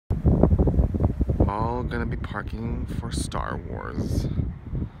gonna be parking for Star Wars.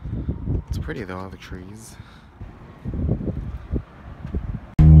 It's pretty though, all the trees.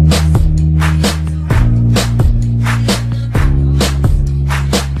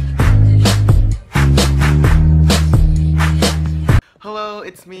 Hello,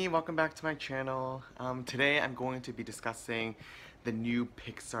 it's me. Welcome back to my channel. Today I'm going to be discussing the new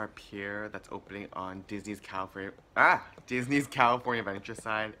Pixar Pier that's opening on Disney's California Adventure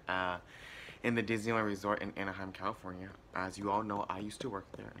side in the Disneyland Resort in Anaheim, California. As you all know, I used to work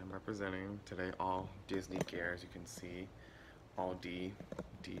there and I'm representing today all Disney gear, as you can see. All D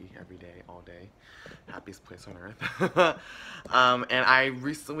every day, all day. Happiest place on earth. And I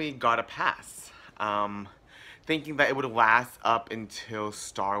recently got a pass. Thinking that it would last up until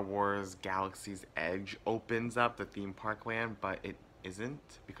Star Wars Galaxy's Edge opens up, the theme park land, but it isn't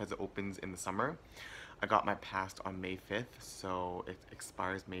because it opens in the summer. I got my pass on May 5th, so it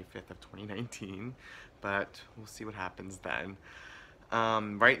expires May 5th of 2019, but we'll see what happens then.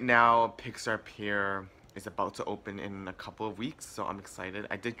 Right now, Pixar Pier is about to open in a couple of weeks, so I'm excited.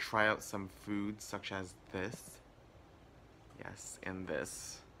 I did try out some foods such as this. Yes, and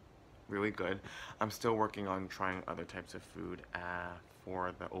this. Really good. I'm still working on trying other types of food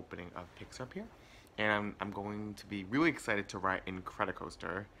for the opening of Pixar Pier. And I'm going to be really excited to ride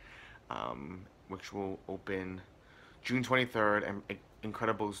Incredicoaster, which will open June 23rd, and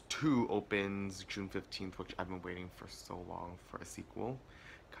Incredibles 2 opens June 15th, which I've been waiting for so long for a sequel.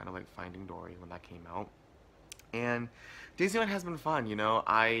 Kind of like Finding Dory when that came out. And Disneyland has been fun, you know.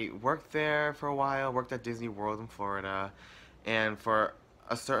 I worked there for a while, worked at Disney World in Florida, and for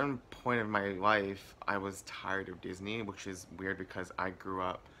a certain point of my life, I was tired of Disney, which is weird because I grew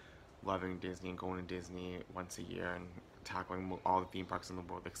up loving Disney and going to Disney once a year and tackling all the theme parks in the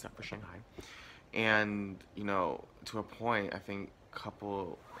world except for Shanghai. And, you know, to a point, I think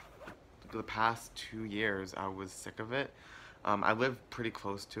the past 2 years, I was sick of it. I live pretty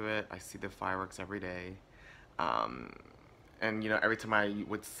close to it. I see the fireworks every day. And, you know, every time I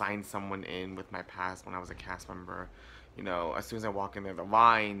would sign someone in with my pass when I was a cast member, you know, as soon as I walk in there, the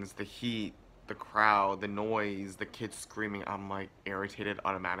lines, the heat, the crowd, the noise, the kids screaming, I'm like irritated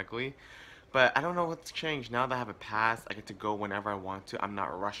automatically. But I don't know what's changed. Now that I have a pass, I get to go whenever I want to. I'm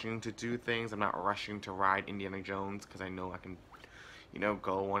not rushing to do things. I'm not rushing to ride Indiana Jones because I know I can, you know,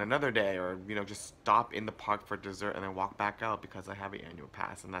 go on another day, or, you know, just stop in the park for dessert and then walk back out because I have an annual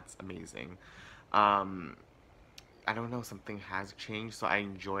pass, and that's amazing. I don't know, something has changed, so I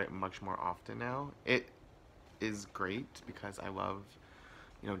enjoy it much more often now. It is great because I love,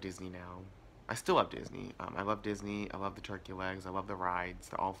 you know, Disney now. I still love Disney. I love Disney. I love the turkey legs. I love the rides.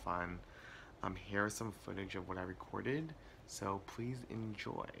 They're all fun. Here is some footage of what I recorded, so please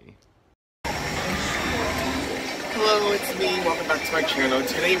enjoy. Hello, it's me. Welcome back to my channel.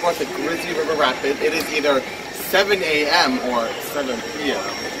 Today we're at the Grizzly River Rapids. It is either 7 a.m. or 7 p.m.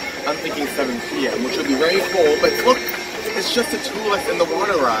 I'm thinking 7 p.m., which will be very cold, but look, it's just the two of us in the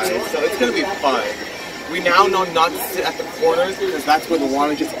water ride, so it's going to be fun. We now know not to sit at the corners because that's where the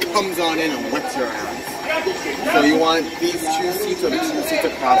water just comes on in and wets your ass. So you want these two seats or the two seats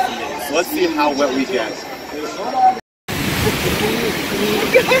across from me. So let's see how wet we get.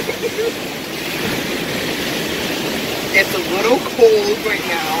 It's a little cold right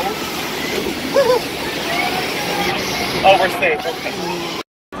now. Oh, we're safe. Okay.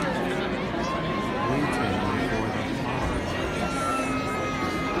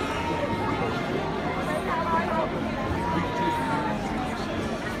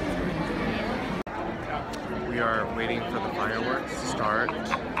 We are waiting for the fireworks to start.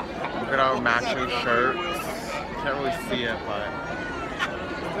 Look at our matching shirts. Can't really see it, but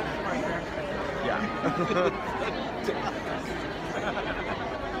yeah.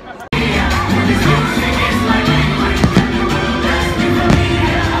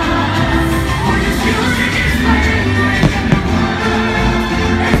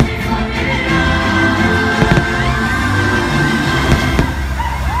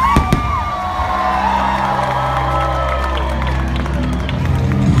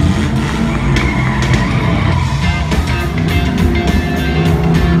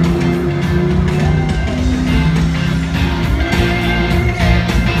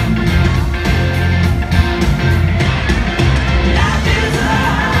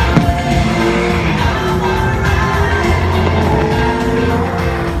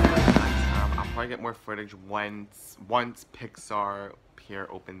 More footage once Pixar Pier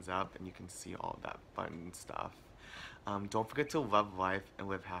opens up and you can see all that fun stuff. Don't forget to love life and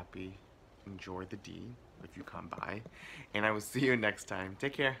live happy. Enjoy the D if you come by, and I will see you next time.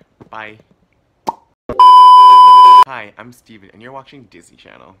 Take care. Bye. Hi, I'm Steven and you're watching Disney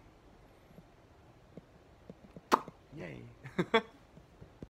Channel. Yay.